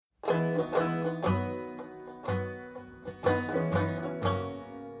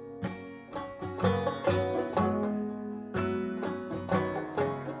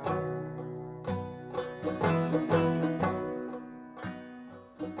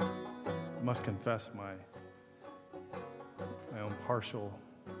must confess my own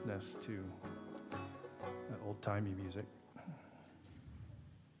partialness to that old-timey music.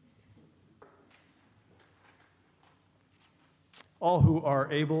 All who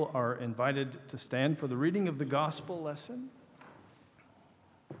are able are invited to stand for the reading of the gospel lesson.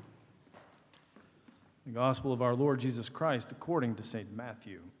 The gospel of our Lord Jesus Christ according to St.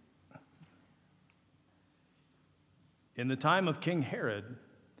 Matthew. In the time of King Herod,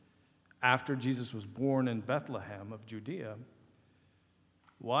 after Jesus was born in Bethlehem of Judea,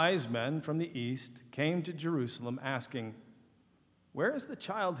 wise men from the east came to Jerusalem asking, "Where is the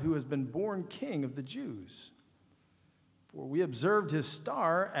child who has been born King of the Jews? For we observed his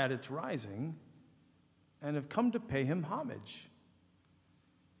star at its rising and have come to pay him homage."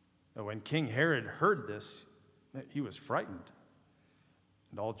 Now, when King Herod heard this, he was frightened,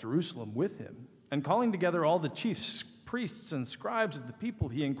 and all Jerusalem with him. And calling together all the chief priests and scribes of the people,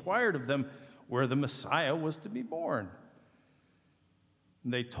 he inquired of them where the Messiah was to be born.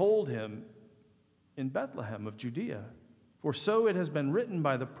 And they told him, "In Bethlehem of Judea, for so it has been written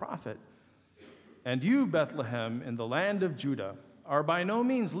by the prophet, 'And you, Bethlehem, in the land of Judah, are by no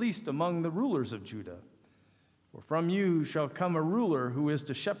means least among the rulers of Judah. For from you shall come a ruler who is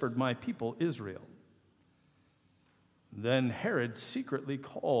to shepherd my people Israel.' Then Herod secretly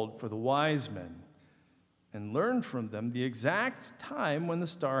called for the wise men and learned from them the exact time when the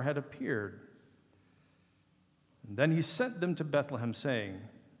star had appeared. And then he sent them to Bethlehem, saying,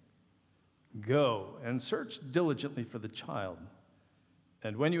 'Go and search diligently for the child.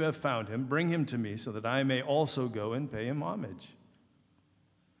 And when you have found him, bring him to me, so that I may also go and pay him homage.'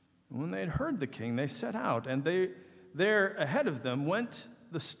 And when they had heard the king, they set out, and there ahead of them went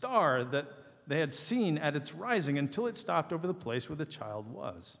the star that they had seen at its rising until it stopped over the place where the child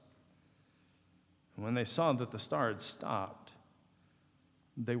was. And when they saw that the star had stopped,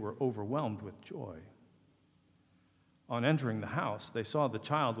 they were overwhelmed with joy. On entering the house, they saw the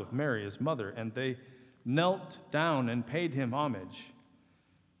child with Mary, his mother, and they knelt down and paid him homage.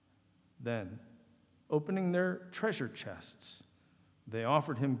 Then, opening their treasure chests, they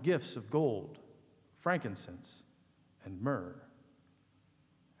offered him gifts of gold, frankincense, and myrrh.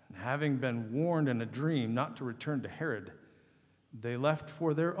 And having been warned in a dream not to return to Herod, they left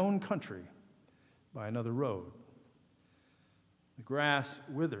for their own country by another road. The grass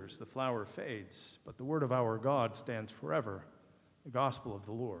withers, the flower fades, but the word of our God stands forever. The gospel of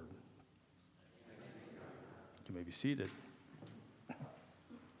the Lord. You may be seated.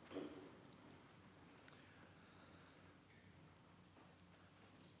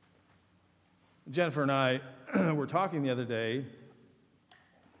 Jennifer and I were talking the other day.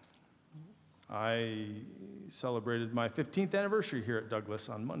 I celebrated my 15th anniversary here at Douglas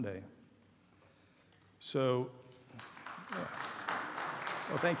on Monday. So, yeah.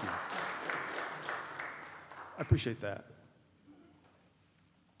 Well, thank you. I appreciate that.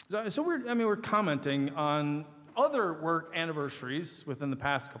 So we're commenting on other work anniversaries within the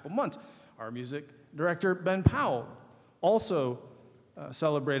past couple months. Our music director, Ben Powell, also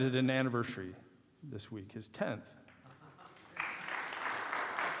celebrated an anniversary this week, his 10th.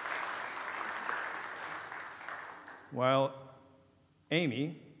 While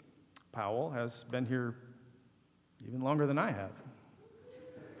Amy Powell has been here even longer than I have.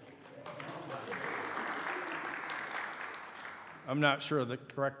 I'm not sure of the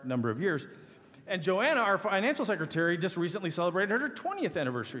correct number of years. And Joanna, our financial secretary, just recently celebrated her 20th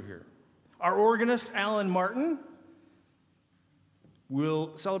anniversary here. Our organist, Alan Martin,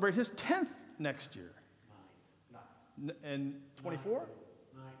 will celebrate his 10th next year. And 24? 10th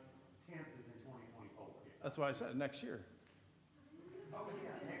is in 2024. That's why I said next year. Oh,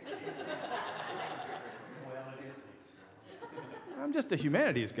 yeah, next year. Well, it is next year. I'm just a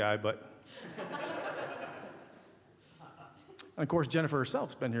humanities guy, but... And of course, Jennifer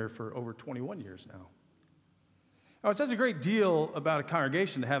herself's been here for over 21 years now. Now, it says a great deal about a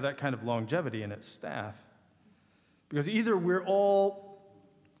congregation to have that kind of longevity in its staff. Because either we're all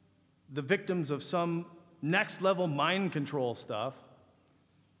the victims of some next-level mind control stuff,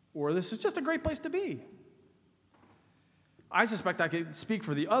 or this is just a great place to be. I suspect I can speak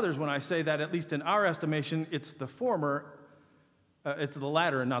for the others when I say that, at least in our estimation, it's the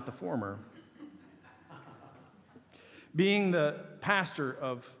latter and not the former. Being the pastor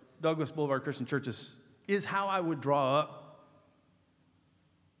of Douglas Boulevard Christian Churches is how I would draw up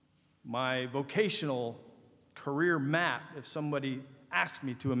my vocational career map if somebody asked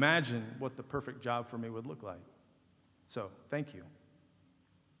me to imagine what the perfect job for me would look like. So, thank you.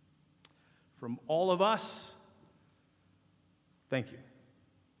 From all of us, thank you.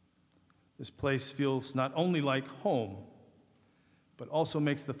 This place feels not only like home, but also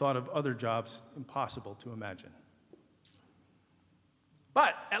makes the thought of other jobs impossible to imagine.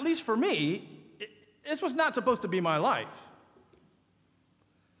 But, at least for me, this was not supposed to be my life.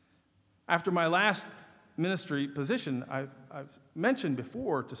 After my last ministry position, I've mentioned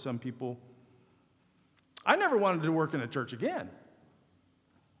before to some people, I never wanted to work in a church again.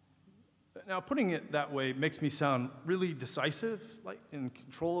 Now, putting it that way makes me sound really decisive, like in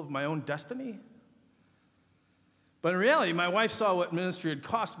control of my own destiny. But in reality, my wife saw what ministry had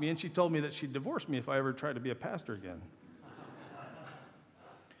cost me, and she told me that she'd divorce me if I ever tried to be a pastor again.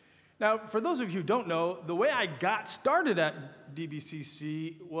 Now, for those of you who don't know, the way I got started at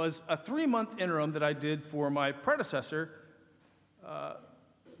DBCC was a 3-month interim that I did for my predecessor,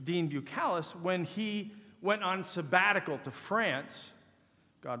 Dean Bucalis, when he went on sabbatical to France.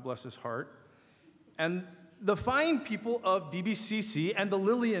 God bless his heart. And the fine people of DBCC and the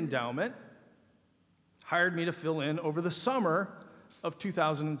Lilly Endowment hired me to fill in over the summer of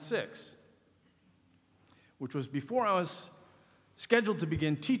 2006, which was before I was scheduled to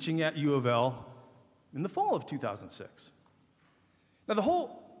begin teaching at U of L in the fall of 2006. Now, the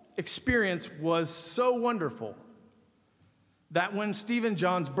whole experience was so wonderful that when Stephen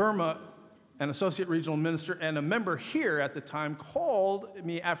Johns Burma, an associate regional minister and a member here at the time, called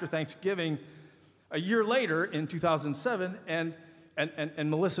me after Thanksgiving a year later in 2007, and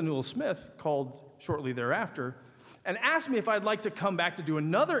Melissa Newell Smith called shortly thereafter, and asked me if I'd like to come back to do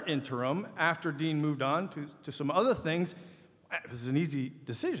another interim after Dean moved on to some other things. It was an easy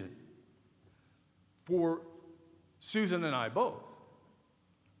decision for Susan and I both.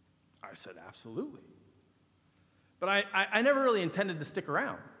 I said, absolutely. But I never really intended to stick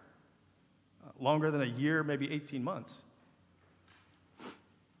around longer than a year, maybe 18 months.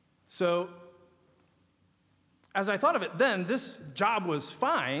 So, as I thought of it then, this job was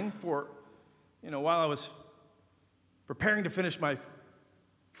fine for, while I was preparing to finish my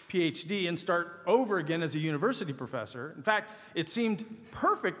PhD and start over again as a university professor. In fact, it seemed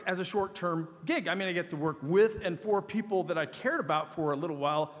perfect as a short-term gig. I get to work with and for people that I cared about for a little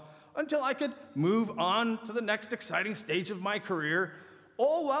while until I could move on to the next exciting stage of my career,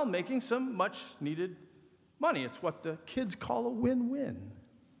 all while making some much-needed money. It's what the kids call a win-win.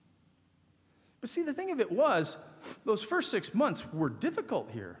 But see, the thing of it was, those first 6 months were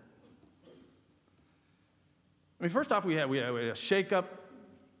difficult here. First off, we had a shake-up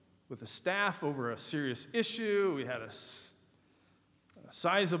with the staff over a serious issue. We had a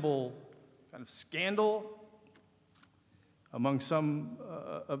sizable kind of scandal among some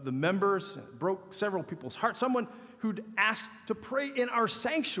of the members. It broke several people's hearts. Someone who'd asked to pray in our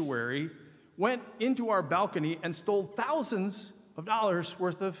sanctuary went into our balcony and stole thousands of dollars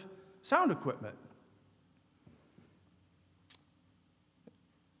worth of sound equipment.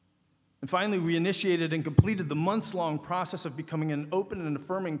 And finally, we initiated and completed the months-long process of becoming an open and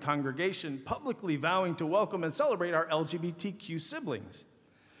affirming congregation, publicly vowing to welcome and celebrate our LGBTQ siblings,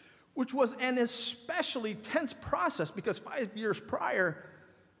 which was an especially tense process because 5 years prior,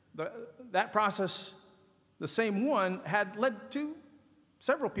 that process, the same one, had led to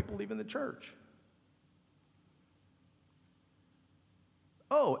several people leaving the church.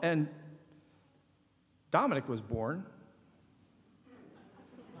 Oh, and Dominic was born.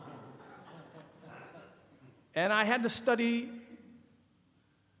 And I had to study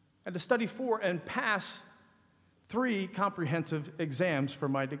for and pass 3 comprehensive exams for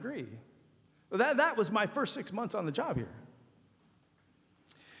my degree. That was my first 6 months on the job here.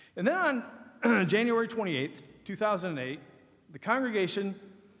 And then on January 28th, 2008, the congregation,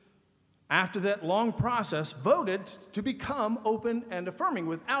 after that long process, voted to become open and affirming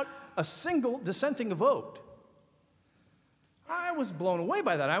without a single dissenting vote. I was blown away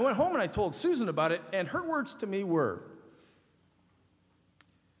by that. I went home and I told Susan about it, and her words to me were,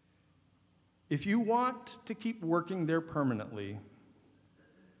 if you want to keep working there permanently,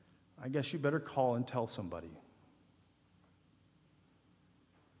 I guess you better call and tell somebody.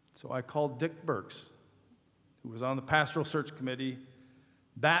 So I called Dick Burks, who was on the pastoral search committee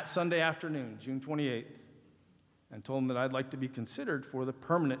that Sunday afternoon, June 28th, and told him that I'd like to be considered for the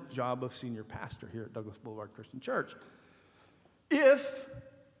permanent job of senior pastor here at Douglas Boulevard Christian Church. If,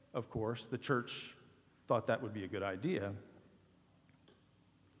 of course, the church thought that would be a good idea.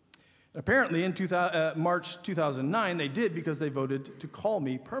 Apparently, in March 2009, they did because they voted to call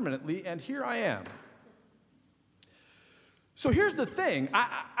me permanently, and here I am. So here's the thing.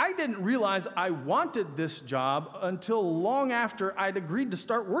 I didn't realize I wanted this job until long after I'd agreed to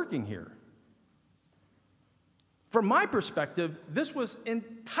start working here. From my perspective, this was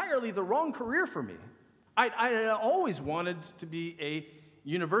entirely the wrong career for me. I always wanted to be a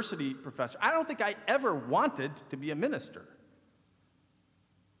university professor. I don't think I ever wanted to be a minister.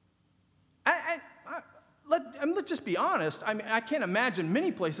 let's just be honest. I mean, I can't imagine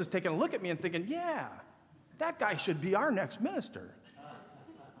many places taking a look at me and thinking, yeah, that guy should be our next minister.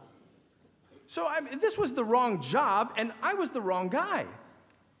 So this was the wrong job, and I was the wrong guy.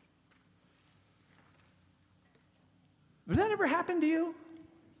 Did that ever happen to you?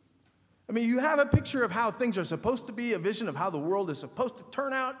 I mean, you have a picture of how things are supposed to be, a vision of how the world is supposed to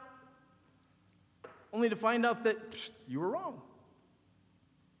turn out, only to find out that you were wrong.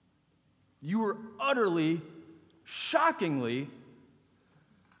 You were utterly, shockingly,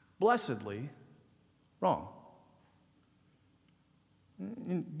 blessedly wrong.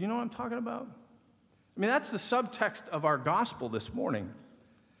 Do you know what I'm talking about? I mean, that's the subtext of our gospel this morning.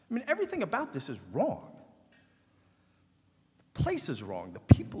 I mean, everything about this is wrong. The place is wrong.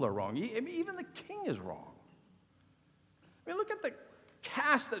 The people are wrong. I mean, even the king is wrong. I mean, look at the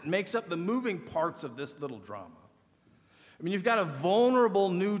cast that makes up the moving parts of this little drama. I mean, you've got a vulnerable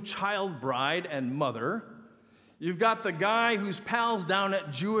new child bride and mother. You've got the guy whose pals down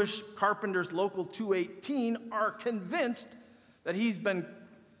at Jewish Carpenters Local 218 are convinced that he's been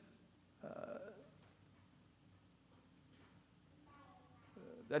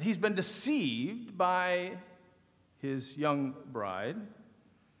deceived by his young bride,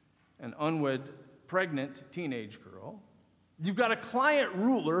 an unwed, pregnant teenage girl. You've got a client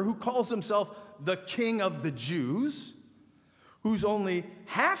ruler who calls himself the King of the Jews, who's only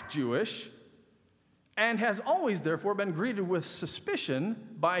half Jewish and has always, therefore, been greeted with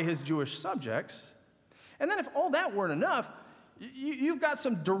suspicion by his Jewish subjects. And then if all that weren't enough, you've got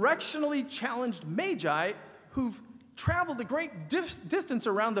some directionally challenged magi who've traveled a great distance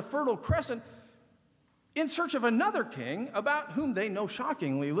around the Fertile Crescent in search of another king about whom they know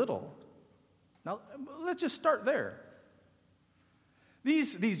shockingly little. Now, let's just start there.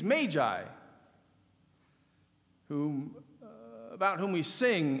 These magi, about whom we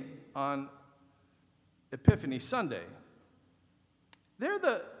sing on Epiphany Sunday, they're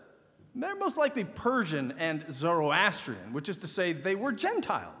most likely Persian and Zoroastrian, which is to say they were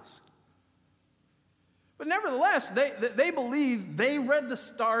Gentiles. But nevertheless, they believed they read the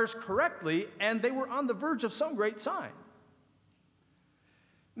stars correctly and they were on the verge of some great sign.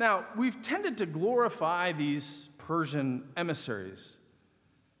 Now, we've tended to glorify these Persian emissaries.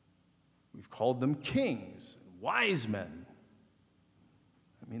 We've called them kings, wise men.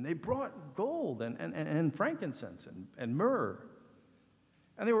 I mean, they brought gold and frankincense and myrrh.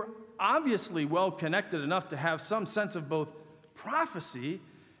 And they were obviously well connected enough to have some sense of both prophecy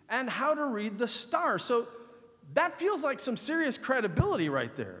and how to read the stars. So that feels like some serious credibility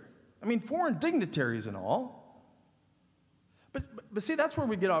right there. I mean, foreign dignitaries and all. But see, that's where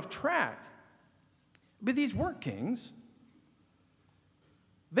we get off track. But these weren't kings.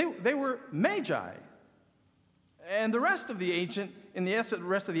 They were magi. And the rest of the ancient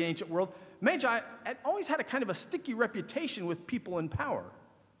world, magi had always had a kind of a sticky reputation with people in power.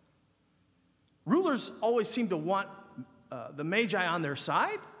 Rulers always seemed to want the magi on their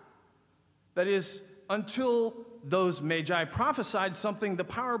side. That is, until those magi prophesied something the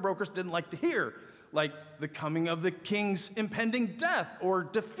power brokers didn't like to hear, like the coming of the king's impending death or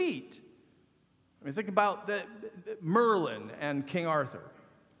defeat. I mean, think about the Merlin and King Arthur,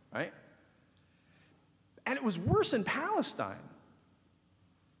 right? And it was worse in Palestine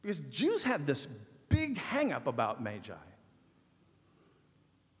because Jews had this big hang-up about magi.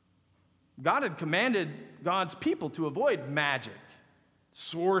 God had commanded God's people to avoid magic,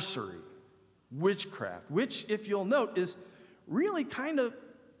 sorcery, witchcraft, which, if you'll note, is really kind of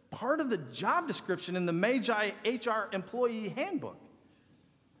part of the job description in the Magi HR employee handbook.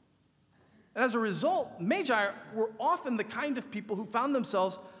 And as a result, magi were often the kind of people who found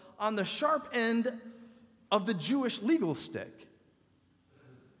themselves on the sharp end of the Jewish legal stick.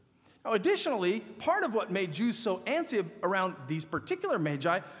 Now, additionally, part of what made Jews so antsy around these particular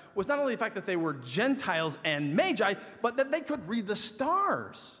magi was not only the fact that they were Gentiles and magi, but that they could read the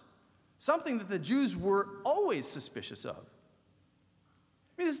stars, something that the Jews were always suspicious of.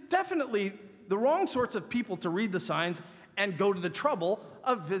 I mean, it's definitely the wrong sorts of people to read the signs and go to the trouble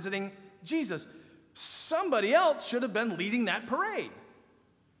of visiting Jesus. Somebody else should have been leading that parade.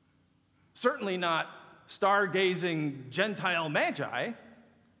 Certainly not stargazing Gentile magi.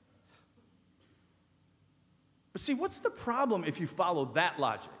 But see, what's the problem if you follow that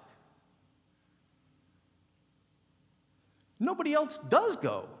logic? Nobody else does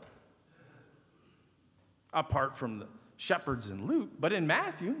go, apart from the shepherds in Luke. But in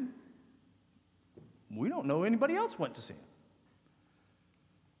Matthew, we don't know anybody else went to see him.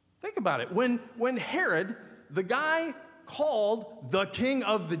 Think about it. When Herod, the guy called the King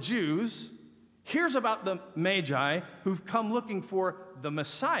of the Jews, hears about the Magi who've come looking for the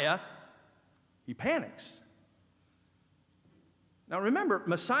Messiah, he panics. Now remember,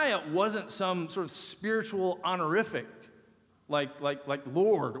 Messiah wasn't some sort of spiritual honorific like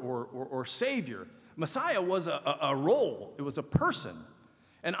Lord or Savior. Messiah was a role. It was a person.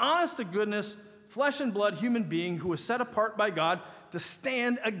 An honest-to-goodness, flesh and blood human being who was set apart by God to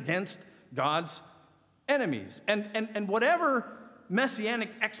stand against God's enemies. And whatever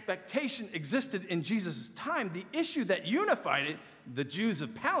messianic expectation existed in Jesus' time, the issue that unified it, the Jews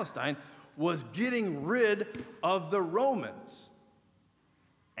of Palestine, was getting rid of the Romans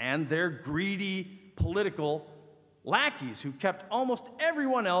and their greedy political lackeys who kept almost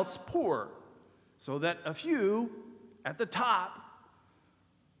everyone else poor, so that a few at the top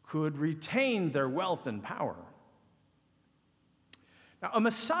could retain their wealth and power. Now, a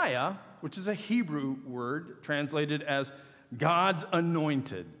Messiah, which is a Hebrew word translated as God's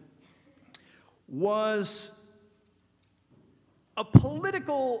anointed, was a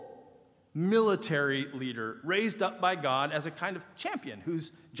political military leader raised up by God as a kind of champion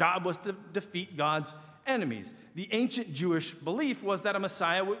whose job was to defeat God's enemies. The ancient Jewish belief was that a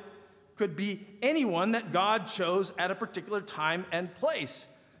Messiah could be anyone that God chose at a particular time and place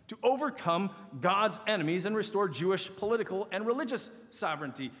to overcome God's enemies and restore Jewish political and religious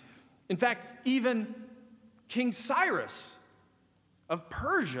sovereignty. In fact, even King Cyrus of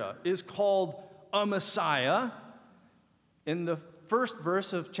Persia is called a Messiah in the first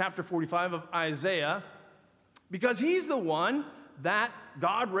verse of chapter 45 of Isaiah, because he's the one that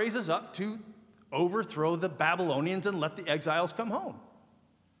God raises up to overthrow the Babylonians and let the exiles come home.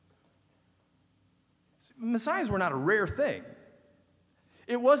 Messiahs were not a rare thing.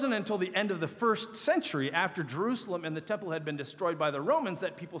 It wasn't until the end of the first century, after Jerusalem and the temple had been destroyed by the Romans,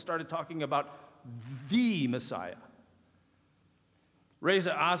 that people started talking about the Messiah.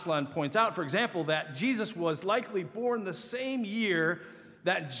 Reza Aslan points out, for example, that Jesus was likely born the same year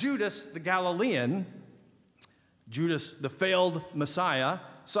that Judas the Galilean, Judas the failed Messiah,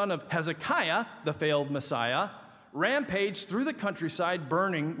 son of Hezekiah the failed Messiah, rampaged through the countryside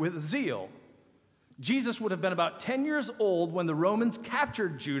burning with zeal. Jesus would have been about 10 years old when the Romans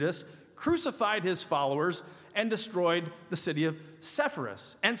captured Judas, crucified his followers, and destroyed the city of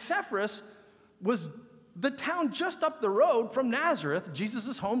Sepphoris. And Sepphoris was the town just up the road from Nazareth,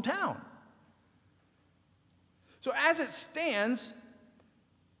 Jesus' hometown. So as it stands,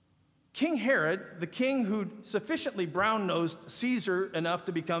 King Herod, the king who'd sufficiently brown-nosed Caesar enough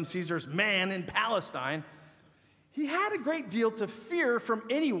to become Caesar's man in Palestine, he had a great deal to fear from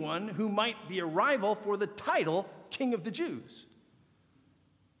anyone who might be a rival for the title King of the Jews.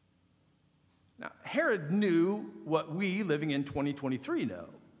 Now, Herod knew what we, living in 2023, know.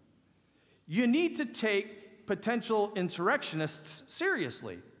 You need to take potential insurrectionists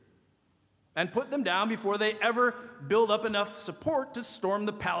seriously and put them down before they ever build up enough support to storm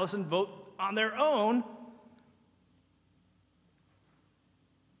the palace and vote on their own.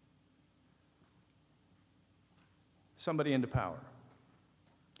 Somebody into power.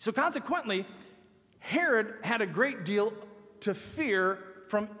 So consequently, Herod had a great deal to fear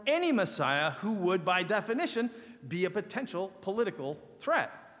from any Messiah who would, by definition, be a potential political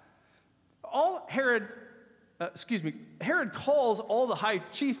threat. Herod calls all the high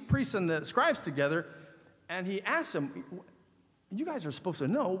chief priests and the scribes together, and he asks them, you guys are supposed to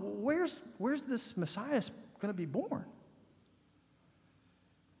know, where's this Messiah going to be born?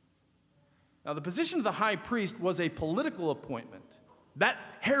 Now, the position of the high priest was a political appointment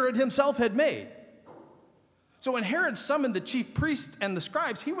that Herod himself had made. So when Herod summoned the chief priests and the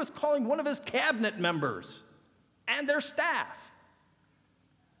scribes, he was calling one of his cabinet members and their staff.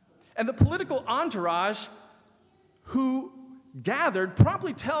 And the political entourage who gathered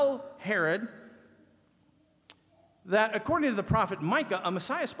promptly tell Herod that, according to the prophet Micah, a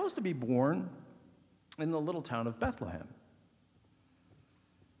Messiah is supposed to be born in the little town of Bethlehem.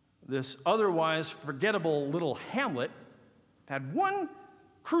 This otherwise forgettable little hamlet had one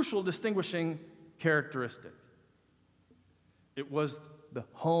crucial distinguishing characteristic. It was the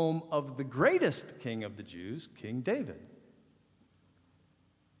home of the greatest king of the Jews, King David.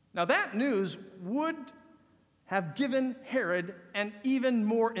 Now, that news would have given Herod an even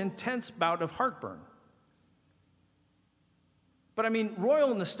more intense bout of heartburn. But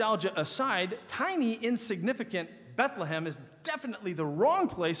royal nostalgia aside, tiny, insignificant Bethlehem is definitely the wrong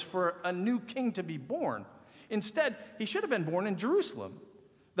place for a new king to be born. Instead, he should have been born in Jerusalem,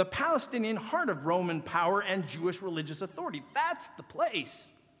 the Palestinian heart of Roman power and Jewish religious authority. That's the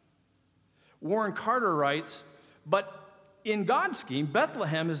place. Warren Carter writes, but in God's scheme,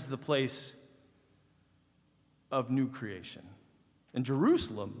 Bethlehem is the place of new creation, and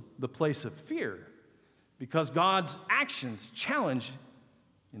Jerusalem, the place of fear, because God's actions challenge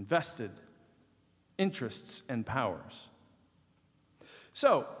invested interests and powers.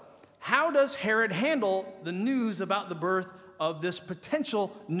 So, how does Herod handle the news about the birth of this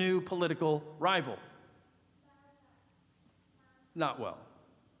potential new political rival? Not well.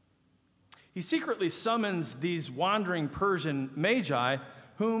 He secretly summons these wandering Persian magi,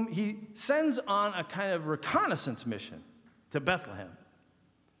 whom he sends on a kind of reconnaissance mission to Bethlehem.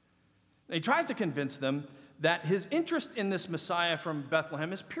 And he tries to convince them that his interest in this Messiah from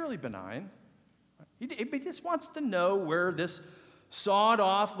Bethlehem is purely benign. He just wants to know where this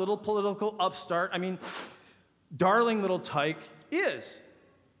sawed-off little political upstart, darling little tyke is.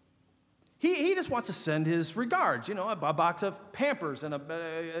 He just wants to send his regards, a box of Pampers and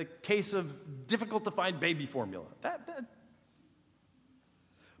a case of difficult-to-find baby formula.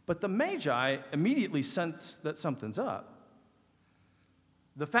 But the Magi immediately sense that something's up.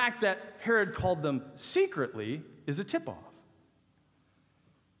 The fact that Herod called them secretly is a tip-off.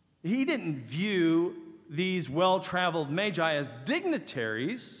 He didn't view these well-traveled Magi as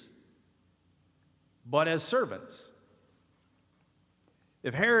dignitaries, but as servants.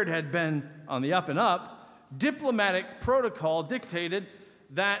 If Herod had been on the up and up, diplomatic protocol dictated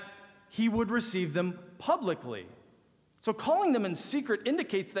that he would receive them publicly. So calling them in secret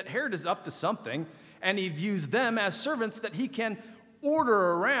indicates that Herod is up to something, and he views them as servants that he can order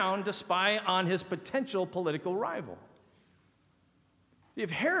around to spy on his potential political rival.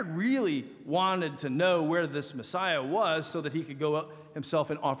 If Herod really wanted to know where this Messiah was so that he could go up himself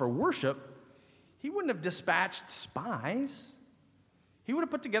and offer worship, he wouldn't have dispatched spies. He would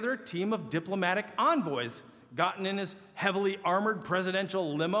have put together a team of diplomatic envoys, gotten in his heavily armored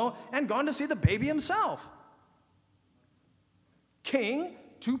presidential limo, and gone to see the baby himself. King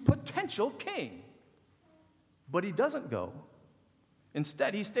to potential king. But he doesn't go.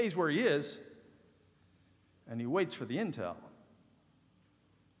 Instead, he stays where he is, and he waits for the intel.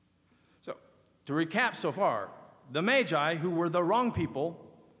 So, to recap so far, the Magi, who were the wrong people,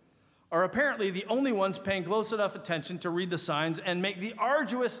 are apparently the only ones paying close enough attention to read the signs and make the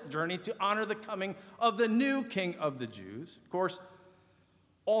arduous journey to honor the coming of the new King of the Jews. Of course,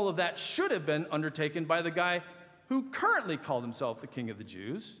 all of that should have been undertaken by the guy who currently called himself the King of the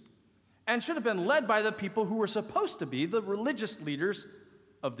Jews, and should have been led by the people who were supposed to be the religious leaders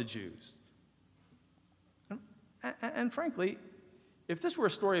of the Jews. And frankly, if this were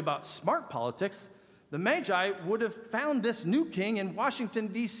a story about smart politics, the Magi would have found this new king in Washington,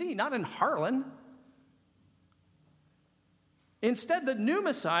 D.C., not in Harlan. Instead, the new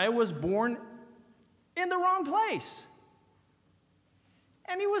Messiah was born in the wrong place.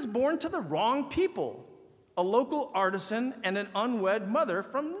 And he was born to the wrong people, a local artisan and an unwed mother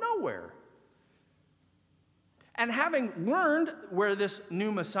from nowhere. And having learned where this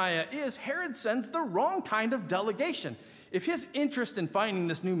new Messiah is, Herod sends the wrong kind of delegation. If his interest in finding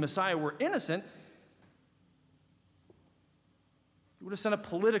this new Messiah were innocent, he would have sent a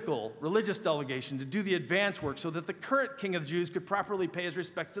political, religious delegation to do the advance work so that the current king of the Jews could properly pay his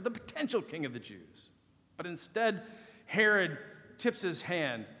respects to the potential king of the Jews. But instead, Herod tips his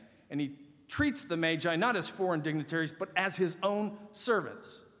hand, and he treats the Magi not as foreign dignitaries, but as his own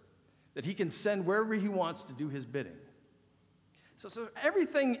servants, that he can send wherever he wants to do his bidding. So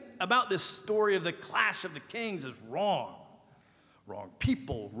everything about this story of the clash of the kings is wrong. Wrong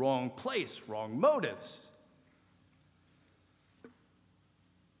people, wrong place, wrong motives.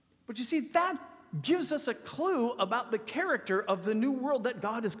 But you see, that gives us a clue about the character of the new world that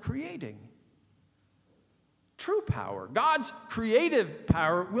God is creating. True power, God's creative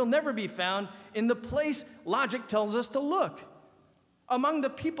power, will never be found in the place logic tells us to look, among the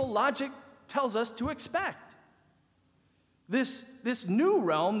people logic tells us to expect. This new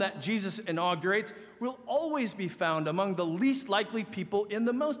realm that Jesus inaugurates will always be found among the least likely people in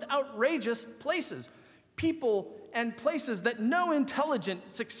the most outrageous places. People and places that no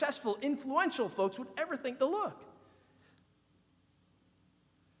intelligent, successful, influential folks would ever think to look.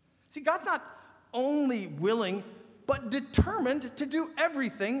 See, God's not only willing, but determined to do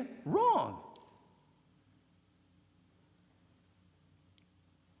everything wrong.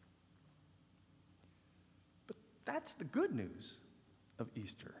 But that's the good news of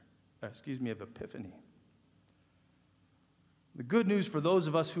Easter, of Epiphany. The good news for those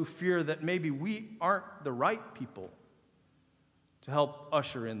of us who fear that maybe we aren't the right people to help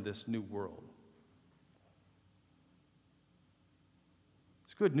usher in this new world.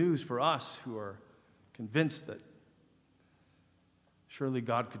 It's good news for us who are convinced that surely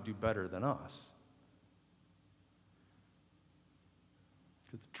God could do better than us.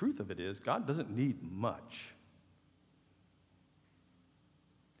 Because the truth of it is, God doesn't need much.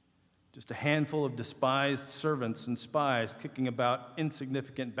 Just a handful of despised servants and spies kicking about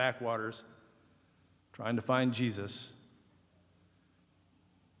insignificant backwaters, trying to find Jesus.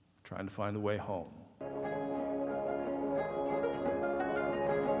 trying to find the way home.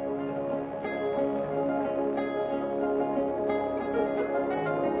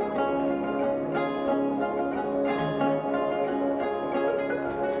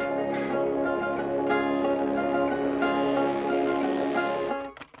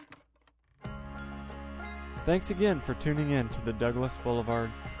 Thanks again for tuning in to the Douglas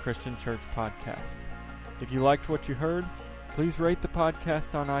Boulevard Christian Church podcast. If you liked what you heard, please rate the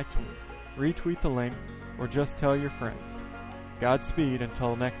podcast on iTunes, retweet the link, or just tell your friends. Godspeed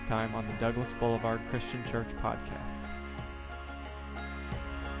until next time on the Douglas Boulevard Christian Church podcast.